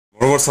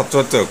মৰমৰ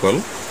ছাত্ৰ-ছাত্ৰীসকল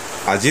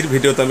আজিৰ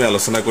ভিডিঅ'ত আমি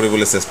আলোচনা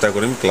কৰিবলৈ চেষ্টা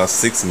কৰিম ক্লাছ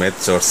 6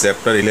 মেথছৰ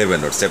চেপ্টাৰ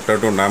 11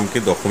 চেপ্টাৰটোৰ নাম কি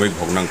দশমিক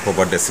ভগ্নাংশ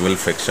বা ডেসিমেল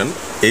ফ্ৰেকশন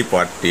এই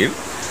পাৰ্টটিৰ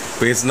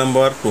পেজ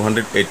নম্বৰ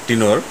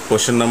 218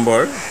 কোৱেশ্চন নম্বৰ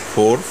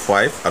 4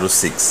 5 আৰু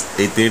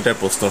 6 এই তিনিটা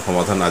প্ৰশ্নৰ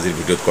সমাধান আজিৰ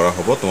ভিডিঅ'ত কৰা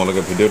হ'ব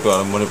তোমালোকে ভিডিঅ'টো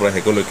আৰম্ভণিৰ পৰা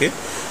শেষলৈকে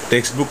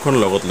টেক্সট বুকখন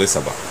লগত লৈ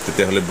চাবা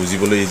তেতিয়াহলে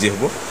বুজিবলৈ ইজি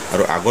হ'ব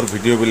আৰু আগৰ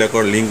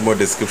ভিডিঅ'বিলাকৰ লিংক মই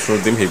ডেসক্ৰিপচনত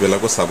দিম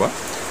সেইবিলাকো চাবা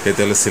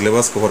তেতিয়াহলে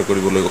সিলেবাস কভাৰ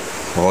কৰিবলৈ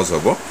সহজ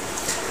হ'ব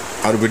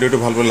আৰু ভিডিঅ'টো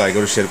ভালকৈ লাইক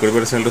আৰু শেয়াৰ কৰিবা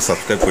চেনেলটো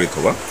সাবস্ক্ৰাইব কৰি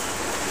থবা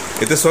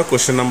এতে সোৱা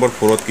কোৱেশ্চন নম্বৰ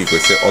 4 ত কি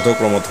কৈছে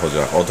অধক্ৰমত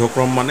সজা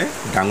অধক্ৰম মানে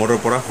ডাঙৰৰ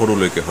পৰা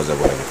সৰুলৈকে সজাব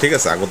লাগে ঠিক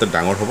আছে আগতে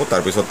ডাঙৰ হ'ব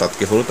তাৰ পিছত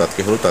তাতকে সৰু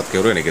তাতকে সৰু তাতকে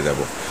সৰু এনেকৈ যাব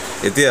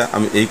এতিয়া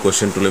আমি এই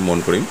কোৱেশ্চনটোলৈ মন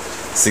কৰিম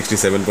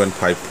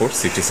 67.54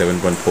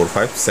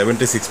 67.45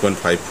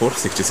 76.54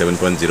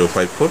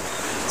 67.054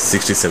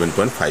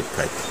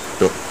 67.55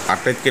 তো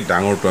আটাইতকৈ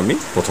ডাঙৰটো আমি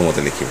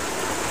প্ৰথমতে লিখিম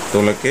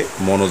তোলকে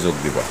মনোযোগ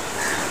দিবা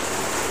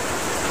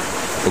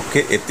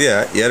ওকে এতিয়া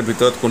ইয়াৰ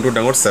ভিতৰত কোনটো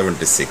ডাঙৰ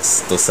 76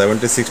 তো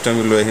 76 টো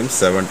আমি লৈ আহিম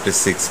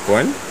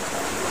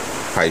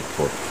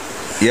 76.54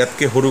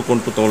 ইয়াতকে সৰু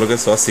কোনটো তোমালোকে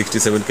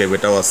 67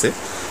 কেবেটাও আছে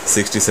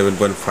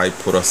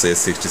 67.54 আছে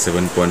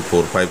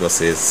 67.45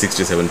 আছে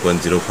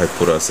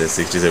 67.054 আছে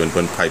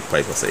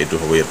 67.55 আছে এটো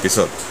হ'ব ইয়াৰ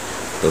পিছত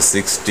তো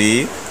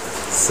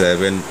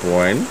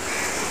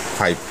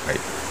 67.55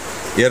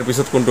 ইয়াৰ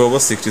পিছত কোনটো হ'ব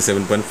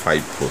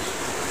 67.54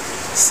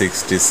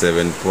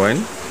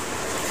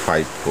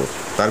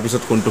 67.54 তাৰ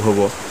পিছত কোনটো হ'ব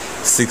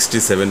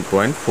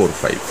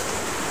 67.45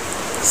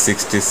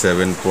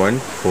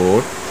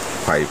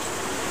 67.45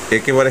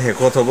 একেবাৰে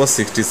হেকত হ'ব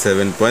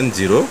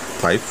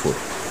 67.054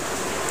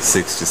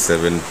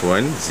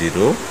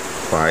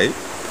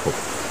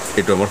 67.054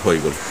 এটো আমাৰ হৈ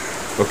গল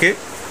ওকে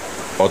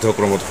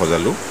অধক্ৰমত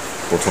সজালো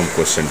প্ৰথম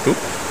কোৱেশ্চনটো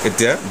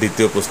এতিয়া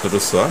দ্বিতীয় প্ৰশ্নটো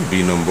চোৱা বি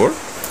নম্বৰ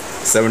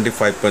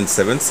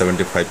 75.7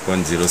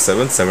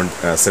 75.07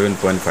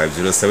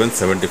 7.507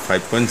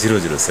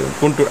 75.007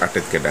 কোনটো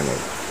আটাইতকৈ ডাঙৰ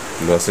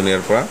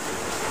লছনিয়াৰ পৰা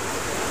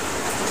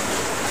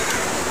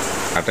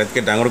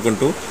আটাইতকৈ ডাঙৰ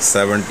কোনটো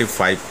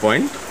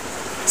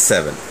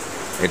 75.7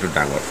 এটো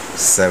ডাঙৰ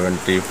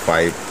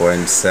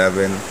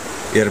 75.7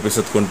 ইয়াৰ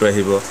পিছত কোনটো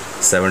আহিব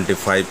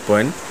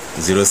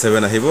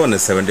 75.07 আহিব নে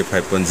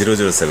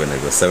 75.007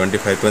 আহিব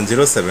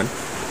 75.07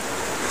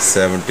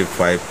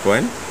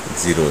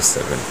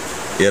 75.07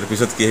 ইয়াৰ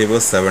পিছত কি আহিব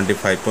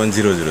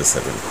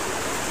 75.007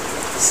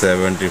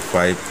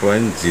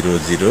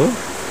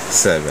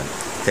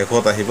 75.007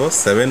 শেষত আহিব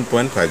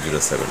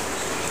 7.507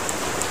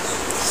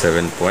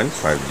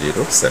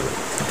 7.507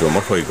 এটো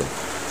আমাৰ হৈ গল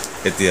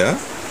এতিয়া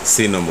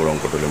সি নম্বৰ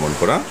অংকটোলৈ মন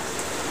কৰা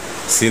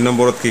সি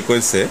নম্বৰত কি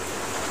কৈছে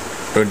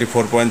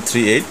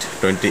 24.38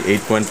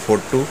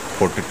 28.42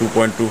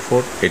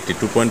 42.24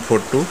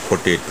 82.42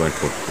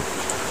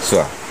 48.42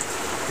 সোয়া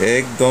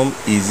একদম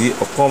ইজি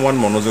অকমান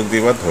মনোযোগ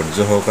দিবা ধৈৰ্য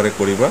সহকাৰে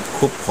কৰিবা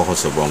খুব সহজ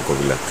হ'ব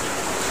অংকবিলাক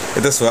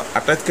এটা সোয়া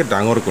আটাইতকৈ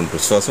ডাঙৰ কোনটো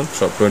সোৱাচোন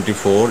সব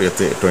 24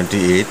 ইয়াতে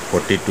 28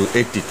 42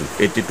 82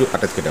 82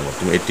 আটাইতকৈ ডাঙৰ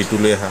তুমি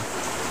 82 লৈ আহা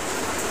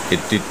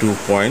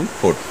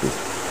 82.42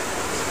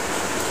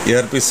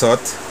 ইয়াৰ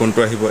পিছত কোনটো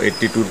আহিব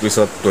 82 ৰ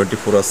পিছত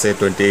 24 আছে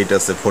 28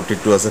 আছে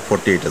 42 আছে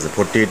 48 আছে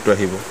 48 টো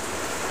আহিব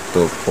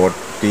তো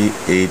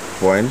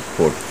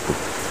 48.42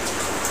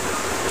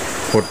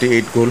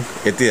 48 গল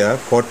এতিয়া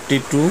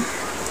 42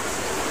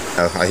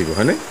 আহিব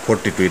হয়নে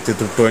 42 এতে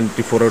তো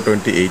 24 আৰু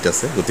 28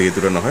 আছে গতিকে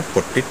এটো নহয়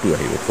 42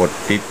 আহিব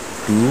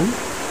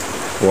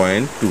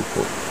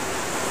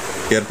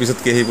 42.24 ইয়াৰ পিছত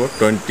কি আহিব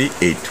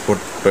 28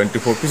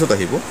 24 পিছত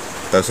আহিব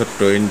তাৰপিছত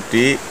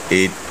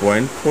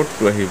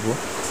 28.42 আহিব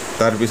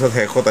তাৰ পিছত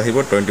হেকত আহিব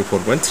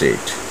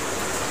 24.38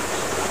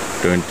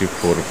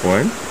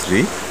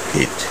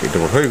 24.38 এটো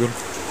হৈ গল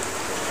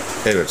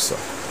এবাৰছ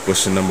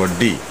question number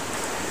D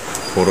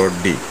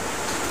 4 D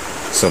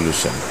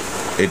solution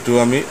এটো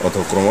আমি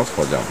অধক্ৰমত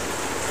সজাম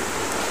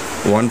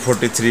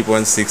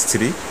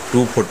 143.63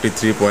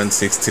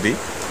 243.63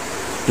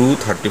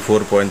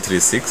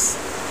 234.36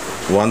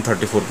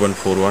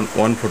 134.41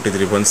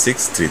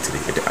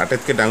 143.633 এটা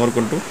আটাইতকৈ ডাঙৰ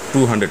কোনটো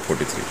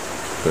 243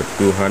 তো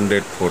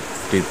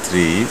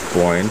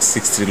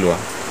 243.63 লোৱা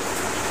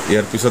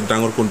ইয়াৰ পিছত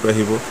ডাঙৰ কোনটো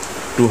আহিব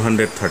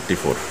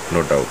 234 নো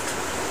ডাউট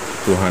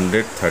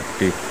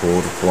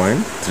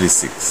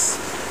 234.36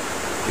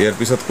 ইয়াৰ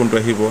পিছত কোনটো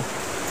আহিব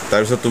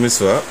তাৰ পিছত তুমি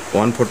চোৱা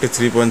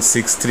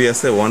 143.63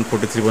 আছে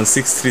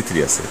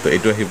 143.633 আছে তো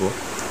এটো আহিব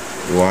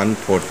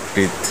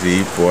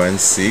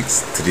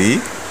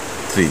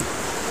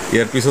 143.633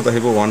 ইয়াৰ পিছত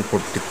আহিব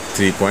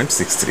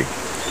 143.63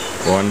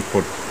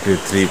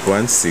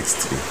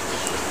 143.63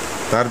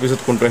 তাৰ পিছত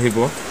কোনটো আহিব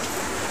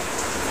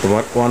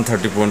তোমাৰ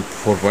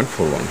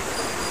 130.4.41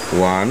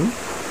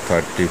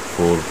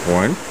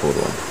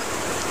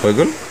 134.41 হৈ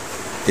গল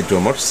এটো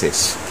আমাৰ শেষ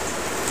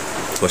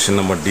কোৱেশ্চন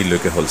নম্বৰ ডি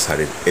লৈকে হল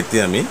সাৰি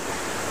এতিয়া আমি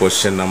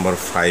কোৱেশ্চন নম্বৰ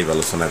 5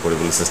 আলোচনা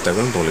কৰিবলৈ চেষ্টা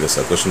কৰিম তোমালোকে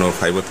চাও কোৱেশ্চন নম্বৰ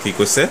 5 ত কি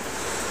কৈছে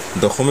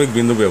দশমিক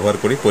বিন্দু ব্যৱহাৰ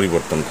কৰি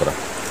পৰিৱৰ্তন কৰা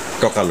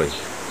টকা লৈ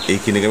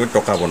এইখিনিকে আমি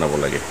টকা বনাব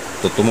লাগে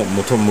তো তুমি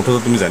মুঠতে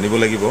তুমি জানিব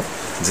লাগিব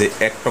যে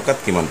 1 টকাত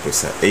কিমান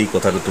পইচা এই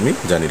কথাটো তুমি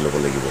জানি ল'ব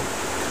লাগিব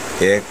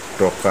 1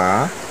 টকা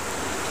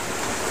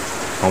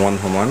সমান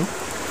সমান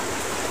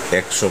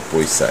 100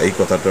 পইচা এই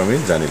কথাটো আমি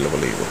জানি ল'ব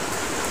লাগিব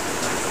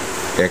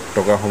 1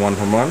 টকা সমান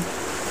সমান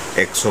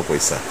 100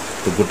 পইচা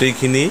তো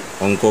গোটেইখিনি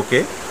অংককে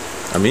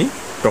আমি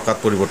টকাত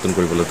পৰিৱৰ্তন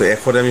কৰিব লাগিব তো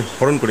 100 ৰে আমি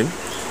হৰণ কৰিম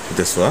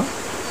এতিয়া চোৱা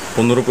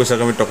 15 পইচাক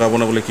আমি টকা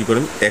বনাবলৈ কি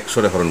কৰিম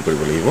 100 ৰে হৰণ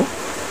কৰিব লাগিব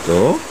তো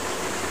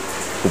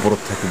ওপৰত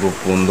থাকিব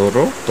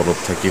 15 তলত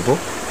থাকিব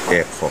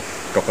 100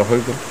 টকা হৈ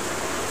গ'ল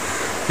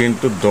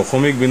কিন্তু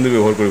দশমিক বিন্দু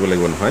ব্যৱহাৰ কৰিব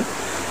লাগিব নহয়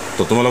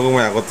তো তোমালোকক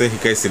মই আগতে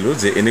শিকাইছিলো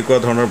যে এনেকুৱা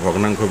ধৰণৰ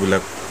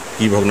ভগ্নাংশবিলাক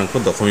কি ভগ্নাংশ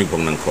দশমিক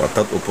ভগ্নাংশ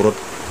অৰ্থাৎ ওপৰত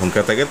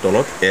সংখ্যা থাকে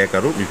তলত 1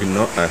 আৰু বিভিন্ন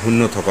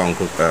শূন্য থকা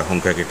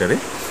সংখ্যা কেইটাৰে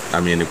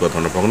আমি এনেকুৱা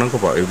ধৰণৰ ভগ্নাংশ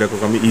পাওঁ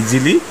এইবিলাকক আমি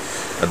ইজিলি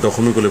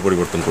দশমিকলৈ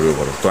পৰিৱৰ্তন কৰিব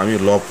পাৰোঁ তো আমি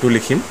লবটো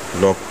লিখিম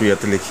লবটো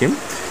ইয়াতে লিখিম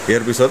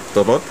ইয়াৰ পিছত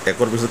তলত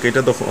 1 ৰ পিছত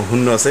কেইটা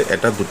শূন্য আছে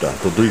এটা দুটা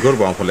তো দুই ঘৰ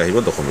বাওঁফালে আহিব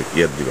দশমিক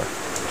ইয়াত দিবা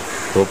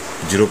তো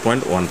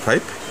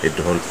 0.15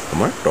 এটো হল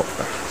আমাৰ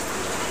টকা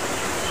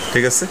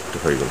ঠিক আছে তো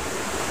হৈ গ'ল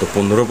তো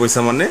 15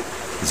 পইচা মানে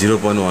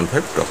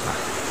 0.15 টকা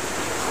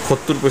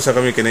 70 পইচাক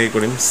আমি কেনেকৈ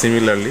কৰিম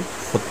সিমিলাৰলি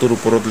 70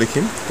 ওপৰত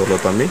লিখিম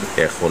তলত আমি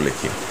 100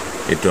 লিখিম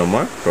এটো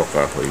আমাৰ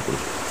টকা হৈ গ'ল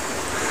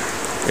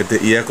এতে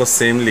ইয়াকো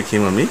সেম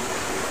লিখিম আমি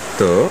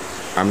তো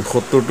আমি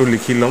 70 টো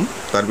লিখি লম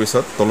তাৰ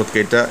পিছত তলত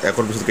কেইটা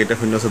 1 ৰ পিছত কেইটা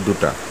শূন্য আছে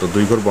দুটা তো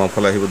দুই ঘৰ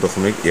বাওঁফালে আহিব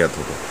দশমিক ইয়াত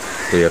হ'ব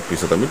তো ইয়াৰ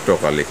পিছত আমি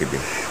টকা লিখি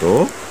দিম তো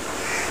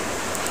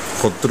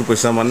 70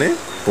 পইচা মানে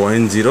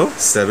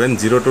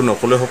 0.070 টো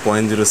নকলে হ'ব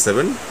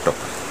 0.07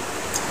 টকা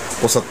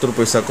 75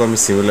 পইচাকো আমি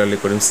সিমিলাৰলি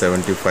কৰিম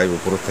 75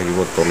 ওপৰত থাকিব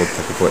তলত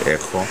থাকিব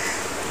 100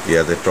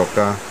 ইয়াতে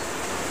টকা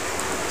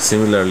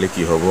সিমিলাৰলি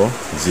কি হ'ব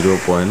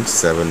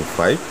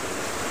 0.75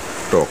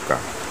 টকা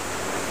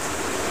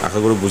আশা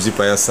কৰো বুজি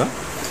পাই আছা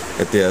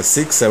এতিয়া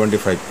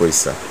 675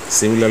 পইচা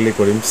সিমিলাৰলি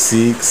কৰিম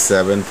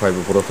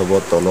 675 ওপৰত হ'ব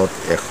তলত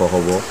 100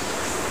 হ'ব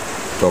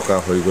টকা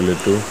হৈ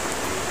গ'লেটো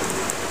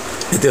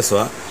এতিয়া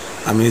চোৱা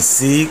আমি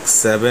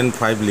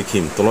 675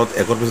 লিখিম তলত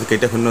 1 ৰ পিছত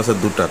কেইটা শূন্য আছে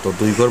দুটা তো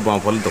দুই ঘৰ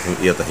বাওঁফালে দশমিক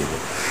ইয়াত আহিব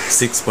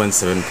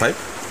 6.75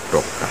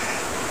 টকা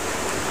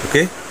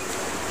ওকে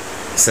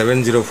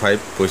 705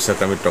 পইচাক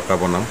আমি টকা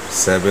বনাম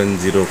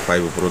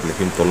 705 ওপৰত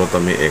লিখিম তলত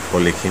আমি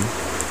 100 লিখিম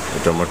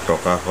এটা আমাৰ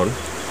টকা হল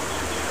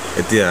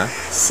এতিয়া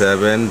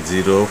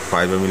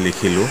 705 আমি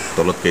লিখিলো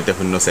তলত কেইটা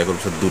শূন্য আছে 1 ৰ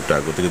পিছত দুটা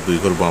গতিকে দুই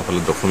ঘৰ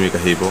বাওঁফালে দশমিক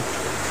আহিব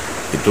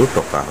এটো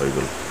টকা হৈ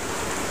গ'ল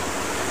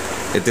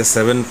এতিয়া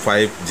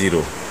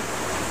 750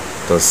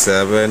 তো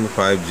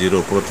 750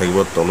 ওপৰত থাকিব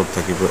তলত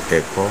থাকিব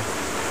 100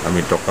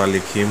 আমি টকা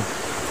লিখিম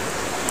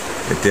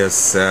এতিয়া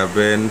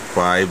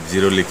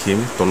 750 লিখিম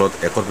তলত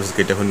 1 ৰ পিছত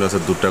কেইটা শূন্য আছে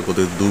দুটা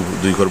গতিকে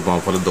দুই ঘৰ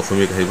বাওঁফালে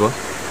দশমিক আহিব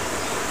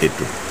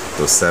এটো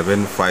তো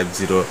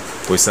 750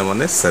 পইচা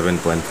মানে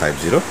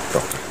 7.50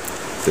 টকা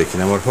তো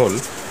এইখিনি আমাৰ হল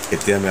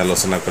এতিয়া আমি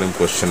আলোচনা কৰিম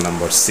কোৱেশ্চন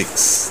নম্বৰ 6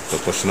 তো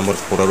কোৱেশ্চন নম্বৰ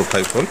 4 আৰু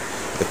 5 হল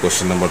তো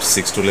কোৱেশ্চন নম্বৰ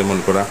 6 টুলে মন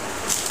কৰা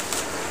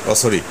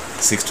সৰি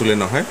 6 টুলে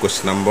নহয়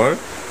কোৱেশ্চন নম্বৰ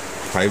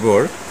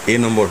 5 ৰ A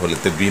নম্বৰ হলে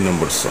তে B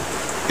নম্বৰ চ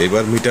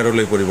এবাৰ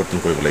মিটাৰলৈ পৰিৱৰ্তন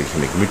কৰিব লাগিব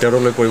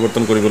মিটাৰলৈ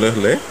পৰিৱৰ্তন কৰিবলৈ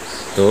হলে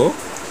তো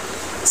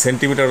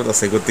সেন্টিমিটাৰত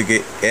আছে গতিকে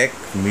 1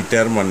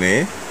 মিটাৰ মানে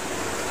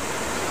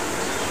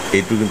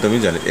এইটো কিন্তু আমি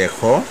জানি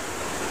 100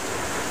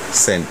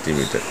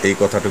 সেন্টিমিটাৰ এই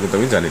কথাটো কিন্তু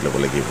আমি জানি ল'ব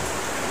লাগিব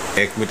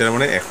 1 মিটাৰ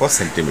মানে 100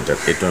 সেন্টিমিটাৰ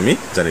এটো আমি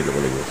জানি ল'ব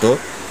লাগিব তো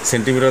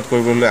সেন্টিমিটাৰত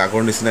কৰিবলৈ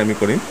আগৰ নিচিনা আমি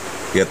কৰিম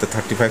ইয়াতে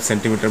 35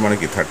 সেন্টিমিটাৰ মানে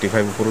কি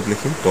 35 ওপৰত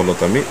লিখিম তলত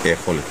আমি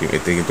 100 লিখিম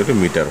এতে কিন্তু এটো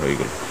মিটাৰ হৈ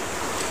গ'ল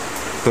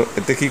তো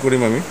এতে কি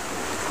কৰিম আমি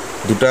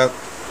দুটা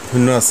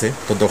শূন্য আছে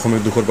তো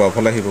দশমিক দুখৰ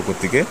বাওঁফালে আহিব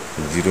গতিকে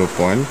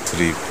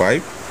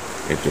 0.35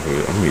 এটো হৈ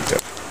মিটাৰ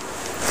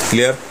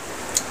ক্লিয়াৰ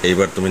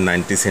এইবাৰ তুমি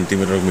 90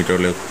 সেন্টিমিটাৰ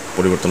মিটাৰলৈ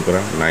পৰিৱৰ্তন কৰা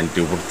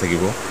 90 ওপৰত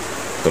থাকিব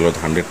তলত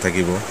 100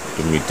 থাকিব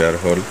এটো মিটাৰ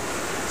হল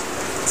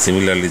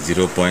সিমিলাৰলি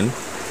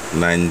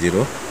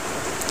 0.90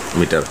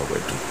 মিটাৰ হ'ব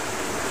এটো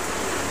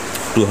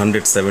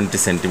 270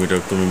 সেন্টিমিটাৰ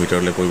তুমি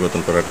মিটাৰলৈ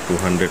পৰিৱৰ্তন কৰা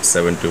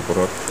 270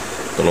 ওপৰত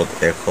তলত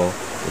 100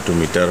 এটো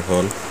মিটাৰ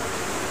হল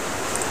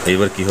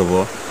এইবাৰ কি হ'ব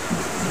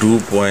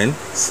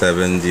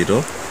 2.70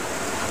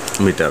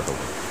 মিটাৰ হ'ব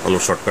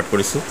অলপ শৰ্টকাট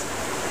কৰিছো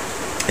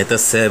এটা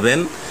 7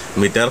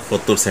 মিটাৰ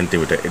 70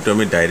 সেন্টিমিটাৰ এটো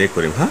আমি ডাইৰেক্ট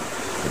কৰিম হা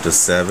এটো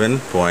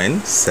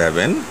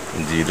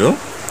 7.70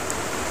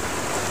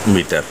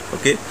 মিটাৰ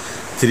ওকে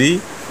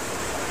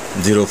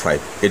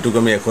 305 এটুক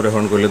আমি 1 ৰে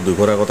হৰণ কৰিলে দুই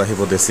ঘৰ আগত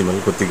আহিব ডেসিমেল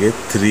গতিকে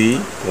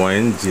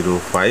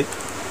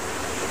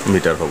 3.05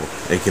 মিটাৰ হ'ব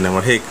এইখিনি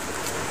আমাৰ হেক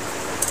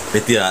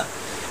এতিয়া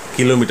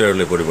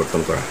কিলোমিটাৰলৈ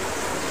পৰিৱৰ্তন কৰা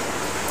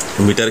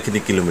মিটাৰ খিনি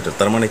কিলোমিটাৰ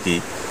তাৰ মানে কি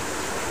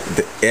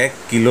 1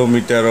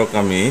 কিলোমিটাৰক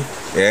আমি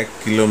 1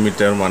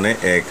 কিলোমিটাৰ মানে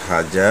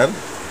 1000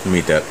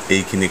 মিটাৰ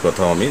এইখিনি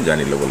কথা আমি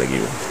জানি ল'ব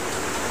লাগিব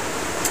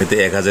এতে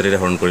 1000 ৰে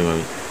হৰণ কৰিম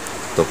আমি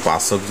তো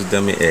 5ক যদি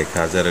আমি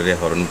 1000 ৰে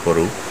হৰণ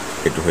কৰো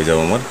এটো হৈ যাব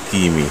আমাৰ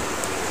কিমি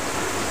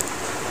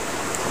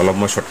অলপ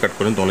মই শৰ্টকাট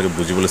কৰিম তোমালোকে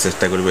বুজিবলৈ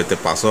চেষ্টা কৰিব এতে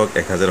 5ক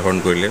 1000 হৰণ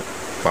কৰিলে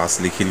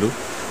 5 লিখিলো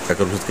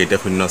একৰ পিছত কেইটা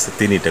শূন্য আছে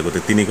 3টা গতে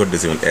 3 ঘৰ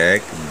ডেসিমেল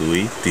 1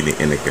 2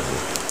 3 এনেকে হ'ব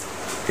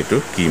এটো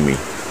কিমি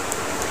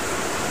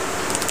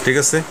ঠিক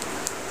আছে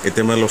এতে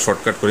মই অলপ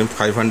শর্টকাট কৰিম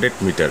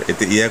 500 মিটাৰ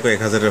এতে ইয়াকো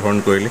 1000 ৰে হৰণ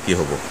কৰিলে কি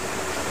হ'ব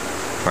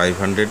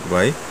 500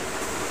 বাই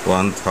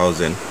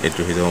 1000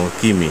 এটো হৈ যাব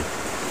কিমি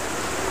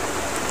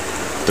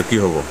তো কি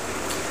হ'ব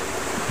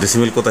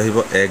ডেসিমেল কত আহিব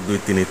 1 2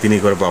 3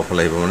 3 ঘৰ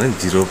বাওঁফালে আহিব মানে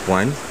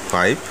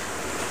 0.5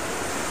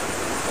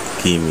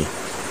 কিমি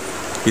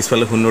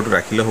পিছফালে শূন্যটো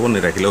ৰাখিলে হ'ব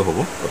নেৰাখিলেও হ'ব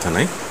কথা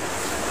নাই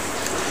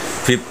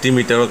 50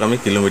 মিটাৰক আমি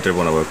কিলোমিটাৰ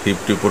বনাব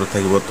 50 ওপৰত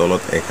থাকিব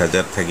তলত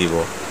 1000 থাকিব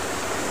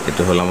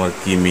এটো হল আমাৰ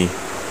কিমি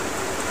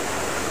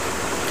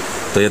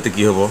তো ইয়াতে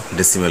কি হ'ব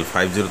ডেসিমেল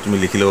 50 তুমি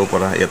লিখি লব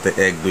পাৰা ইয়াতে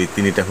 1 2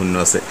 3টা শূন্য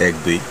আছে 1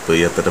 2 তো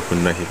ইয়াতে এটা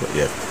শূন্য আহিব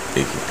ইয়াত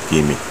এই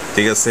কিমি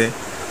ঠিক আছে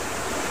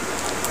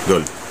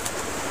গল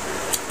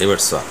এবাৰ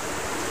চোৱা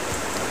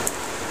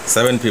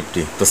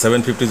 750 তো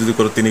 750 যদি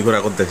কৰো 3 ঘৰ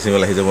আগত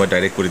ডেসিমেল আহি যাব মই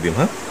ডাইৰেক্ট কৰি দিম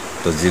হা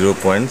তো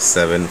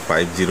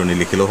 0.750 নি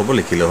লিখিলে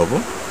হ'ব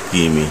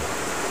কিমি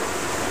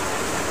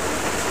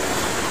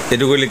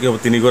এটো কৰিলে কি হ'ব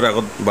 3 ঘৰ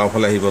আগত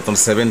বাওঁফালে আহিব তন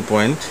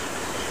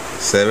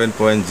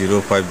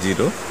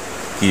 7.050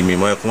 কিমি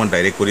মই অকমান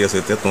ডাইৰেক্ট কৰি আছো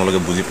এতিয়া তোমালোকে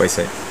বুজি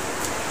পাইছাই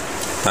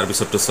তাৰ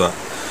পিছতটো চোৱা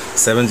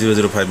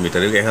 7005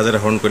 মিটাৰ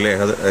 1000 হৰণ কৰিলে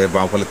 1000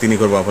 বাওঁফালে 3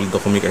 ঘৰ বাওঁফালে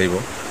দশমিক আহিব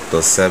তো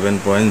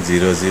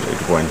 7.00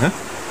 এটো পইণ্ট হা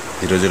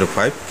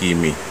 005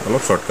 কিমি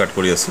অলপ শৰ্টকাট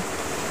কৰি আছো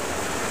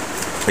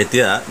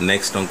এতিয়া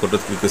নেক্সট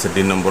অংকটোত কি কৈছে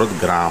 3 নম্বৰত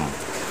গ্ৰাম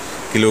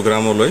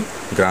কিলোগ্ৰামলৈ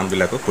গ্ৰাম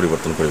বিলাকক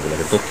পৰিৱৰ্তন কৰিব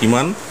লাগে তো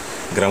কিমান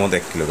গ্ৰামত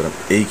 1 কিলোগ্ৰাম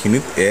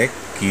এইখিনিত 1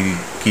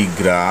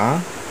 কিগ্ৰা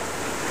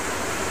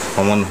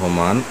সমান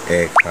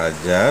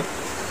 1000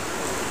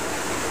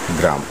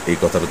 গ্রাম এই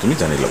কথাটো তুমি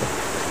জানি লবা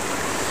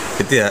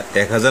এতিয়া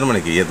 1000 মানে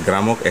কি ইয়াত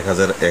গ্রামক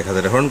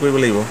 1000 হৰণ কৰিব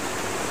লাগিব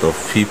তো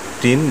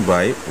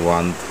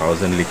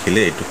 15/1000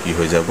 লিখিলে এটো কি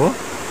হৈ যাব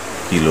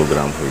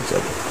কিলোগ্রাম হৈ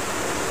যাব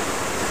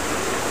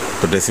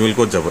তো ডেসিমেল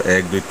কোড যাব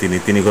 1 2 3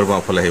 3 ঘৰ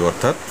বাওঁফালে আহিব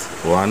অৰ্থাৎ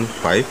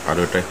 15 আৰু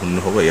এটা শূন্য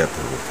হ'ব ইয়াত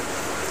হ'ব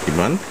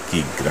কিমান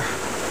কিগ্ৰা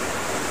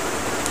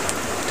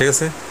ঠিক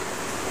আছে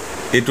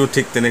এটো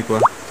ঠিক তেনেকুৱা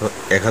তো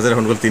 1000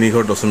 হৰণ গল 3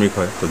 ঘৰ দশমিক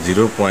হয় তো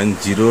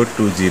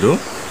 0.020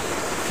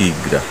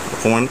 কিগ্ৰা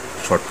অকমান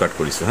শৰ্টকাট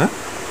কৰিছো হা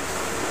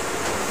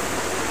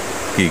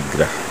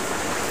কিগ্ৰা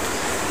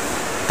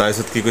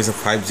তাৰপিছত কি কৈছে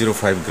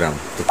 505 গ্ৰাম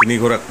তো 3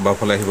 ঘৰ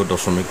বাওঁফালে আহিব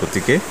দশমিক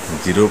গতিকে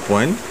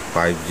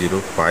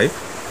 0.505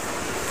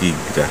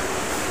 কিগ্ৰা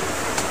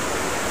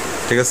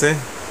ঠিক আছে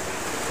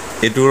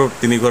এটোৰ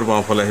 3 ঘৰ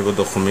বাওঁফালে আহিব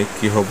দশমিক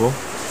কি হ'ব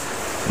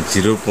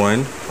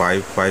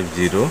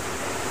 0.550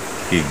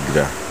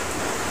 কিগ্ৰা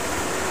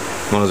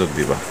মনোযোগ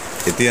দিবা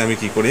এতিয়া আমি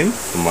কি কৰিম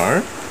তোমাৰ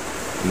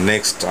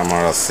নেক্সট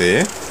আমাৰ আছে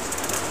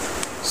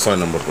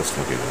 6 নম্বৰ প্ৰশ্ন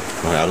কৰিব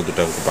নহয় আৰু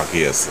দুটা বাকি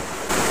আছে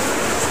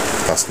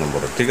 5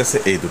 নম্বৰ ঠিক আছে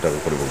এই দুটা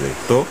কৰিব লাগে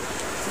তো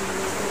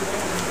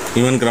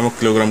ইমান গ্ৰামক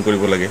কিলোগ্ৰাম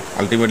কৰিব লাগে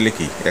আলটিমেটলি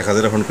কি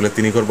 1000 হৰণ কৰিলে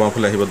 3 ঘৰ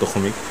বাওঁফালে আহিব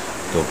দশমিক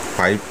তো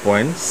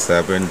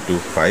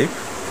 5.725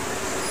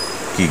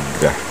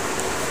 কিগ্ৰা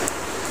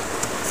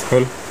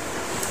হল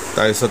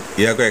তাৰপিছত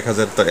ইয়াকো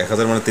 1000 তো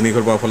 1000 মানে 3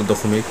 ঘৰ বাওঁফালে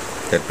দশমিক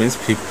দ্যাট মিন্স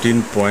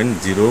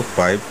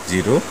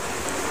 15.050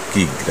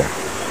 কিগ্ৰা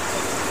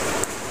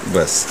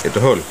বাস এটা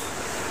হল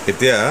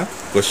এতিয়া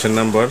কোশ্চেন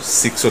নাম্বাৰ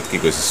 6 কি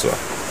কৈছে চোৱা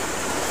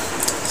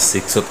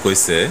 6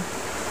 কৈছে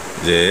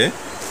যে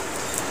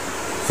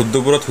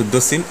শুদ্ধবোৰত শুদ্ধ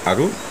চিন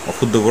আৰু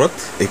অশুদ্ধবোৰত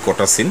এই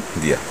কটা চিন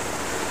দিয়া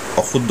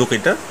অশুদ্ধ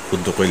কেইটা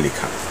শুদ্ধকৈ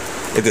লিখা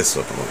এটা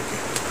চোৱা তোমালোকে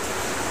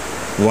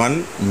 1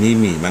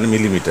 মিমি মানে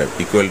মিলিমিটাৰ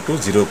ইকুয়াল টু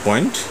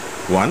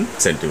 0.1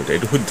 সেন্টিমিটাৰ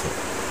এটো শুদ্ধ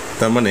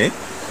তাৰ মানে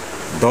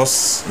 10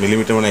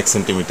 মিলিমিটাৰ মানে 1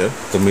 সেন্টিমিটাৰ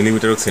তো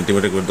মিলিমিটাৰক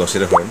সেন্টিমিটাৰ কৰি 10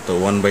 এৰে হৰণ তো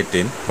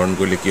 1/10 হৰণ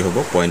কৰিলে কি হ'ব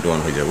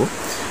 0.1 হৈ যাব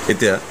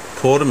এতিয়া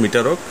 4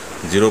 মিটাৰক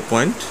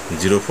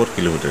 0.04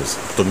 কিলোমিটাৰ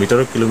তো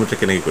মিটাৰক কিলোমিটাৰ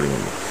কেনেকৈ কৰিম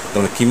আমি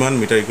মানে কিমান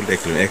মিটাৰ ইকুয়াল টু 1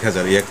 কিলোমিটাৰ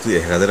 1000 ইয়াক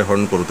 1000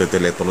 হৰণ কৰোতে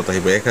তেলে তলত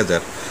আহিব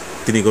 1000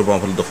 3 ঘৰ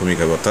বাওঁফালে দশমিক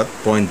হ'ব অৰ্থাৎ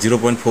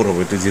 0.04 হ'ব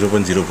এটো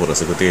 0.04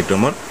 আছে গতিকে এটো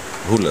আমাৰ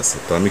ভুল আছে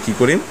তো আমি কি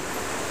কৰিম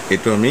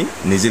এটো আমি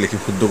নিজে লিখি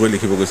শুদ্ধ কৰি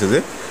লিখিব গৈছে যে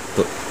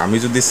তো আমি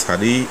যদি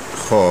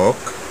 400ক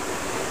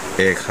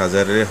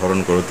 1000 এৰে হৰণ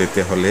কৰোঁ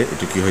তেতিয়া হলে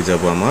এটো কি হৈ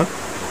যাব আমাৰ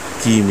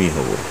কিমি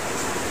হ'ব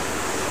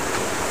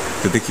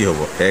তেতিয়া কি হ'ব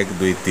 1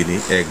 2 3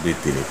 1 2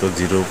 3 তো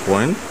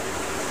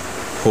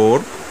 0.4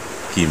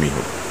 কিমি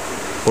হ'ব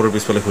 4 এর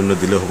পিছফালে শূন্য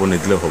দিলে হ'ব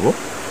নিদিলে হ'ব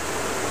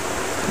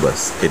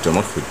বাস এটা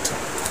আমাৰ শুদ্ধ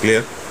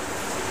ক্লিয়াৰ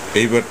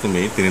এইবাৰ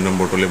তুমি 3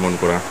 নম্বৰটোলে মন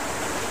কৰা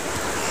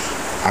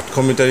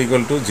 800 মিটাৰ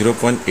ইকুয়াল টু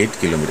 0.8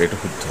 কিলোমিটাৰ এটা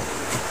শুদ্ধ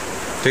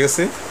ঠিক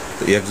আছে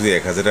তো ইয়াক যদি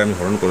 1000 আমি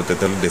হৰণ কৰোঁ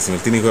তেতিয়াহলে ডেসিমেল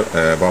 3 ঘৰ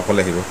বাওঁফালে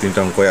আহিব 3টা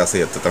অংক আছে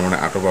ইয়াত তাৰ মানে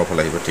 8 বাওঁফালে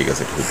আহিব ঠিক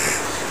আছে শুদ্ধ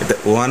এটা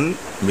 1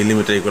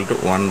 মিলিমিটাৰ ইকুয়াল টু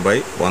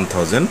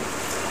 1/1000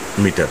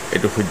 মিটাৰ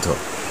এটো শুদ্ধ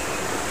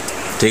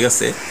ঠিক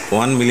আছে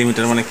 1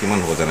 মিলিমিটাৰ মানে কিমান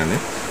হ'ব জানেনে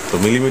তো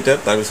মিলিমিটাৰ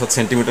তাৰ পিছত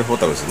সেন্টিমিটাৰ হ'ব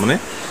তাৰ পিছত মানে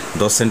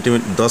 10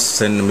 centimetre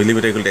 10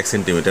 millimetre equal to 1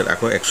 centimetre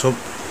আকৌ 100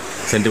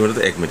 সেন্টিমিটাৰ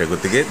তো 1 মিটাৰ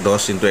গতিকে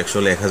 10 * 100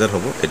 হলে 1000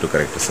 হ'ব এটো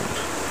কাৰেক্ট আছে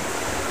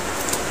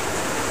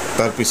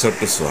তাৰ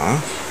পিছতটো চোৱা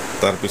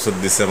তাৰ পিছত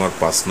দিছে আমাৰ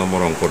 5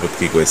 নম্বৰ অংকটোত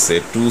কি কৈছে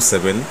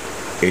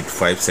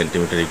 2785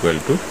 সেন্টিমিটাৰ ইকুয়াল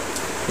টু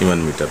ইমান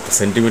মিটাৰ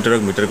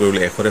সেন্টিমিটাৰক মিটাৰ কৰিলে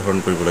 100 ৰে হৰণ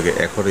কৰিব লাগে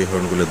 100 ৰে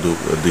হৰণ কৰিলে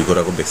 2 ঘৰ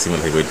আকৌ ডেসিমেল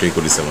আহিব এটোই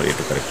কৰিছে আমাৰ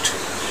এটো কাৰেক্ট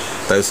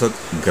তাৰ পিছত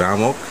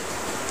গ্ৰামক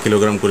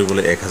কিলোগ্ৰাম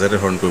কৰিবলৈ 1000 ৰে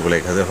হৰণ কৰিবলৈ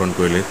 1000 হৰণ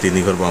কৰিলে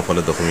 3 ঘৰ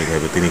বাওঁফালে দশমিক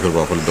আহিব 3 ঘৰ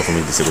বাওঁফালে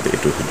দশমিক দিছে গতিকে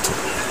এটো শুদ্ধ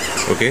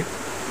ওকে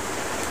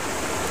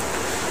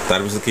তাৰ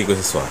পিছত কি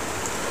কৈছে চোৱা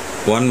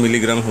 1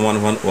 মিলিগ্ৰাম সমান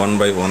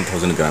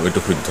 1/1000 গ্ৰাম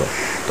এইটো শুদ্ধ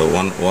তো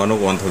 1ক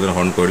 1000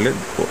 হৰণ কৰিলে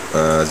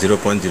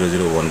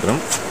 0.001 গ্ৰাম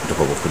এইটো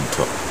হ'ব শুদ্ধ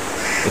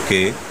ওকে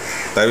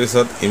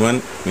তাৰপিছত ইমান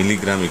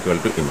মিলিগ্ৰাম ইকুৱেল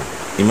টু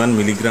ইমান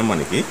মিলিগ্ৰাম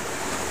মানে কি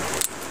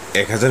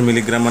 1000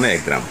 মিলিগ্ৰাম মানে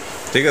 1 গ্ৰাম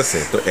ঠিক আছে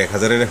তো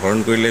 1000 হৰণ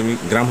কৰিলে আমি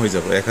গ্ৰাম হৈ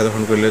যাব 1000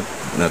 হৰণ কৰিলে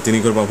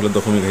 3 ৰ বাওঁফালে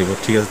দশমিক আহিব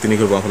ঠিক আছে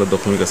 3 ৰ বাওঁফালে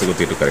দশমিক আছে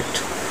গতি এইটো correct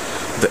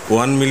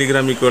 1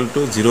 milligram equal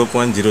to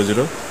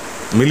 0.00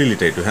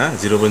 millilitre এইটো হা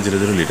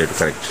 0.00 লিটাৰ এইটো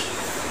কাৰেক্ট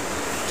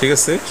ঠিক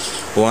আছে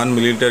 1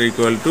 মিলিলিটাৰ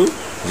ইকুৱেল টু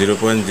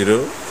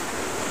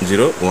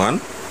 0.001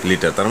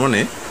 লিটাৰ তাৰ মানে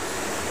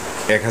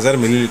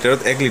 1000 মিলিলিটাৰত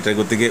 1 লিটাৰ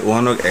গতিকে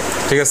 1ক 1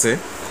 ঠিক আছে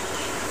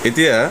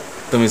এতিয়া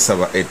তুমি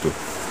চাবা এইটো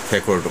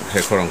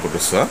শেষৰ অংকটো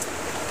চোৱা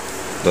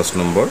 10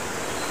 নম্বৰ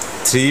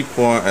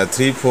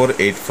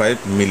 3485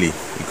 মিলি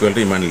ইকুৱেল টু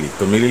ইমান লি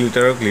তো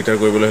মিলিলিটাৰক লিটাৰ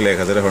কৰিবলৈ হ'লে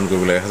 1000 হৰণ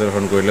কৰিবলৈ 1000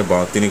 হৰণ কৰিলে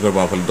 3 ৰ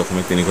বাওঁফালে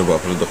দশমিক 3 ৰ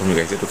বাওঁফালে দশমিক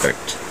আহিছে এইটো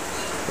কাৰেক্ট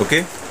ওকে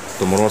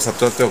তো মোৰ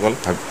ছাত্ৰ ছাত্ৰীসকল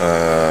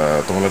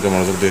তোমালোকে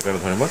মনোযোগ দিয়াৰ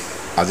কাৰণে ধন্যবাদ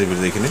আজিৰ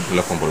ভিডিঅ' এইখিনি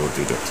লগ পাম পৰৱৰ্তী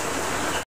ভিডিঅ'ত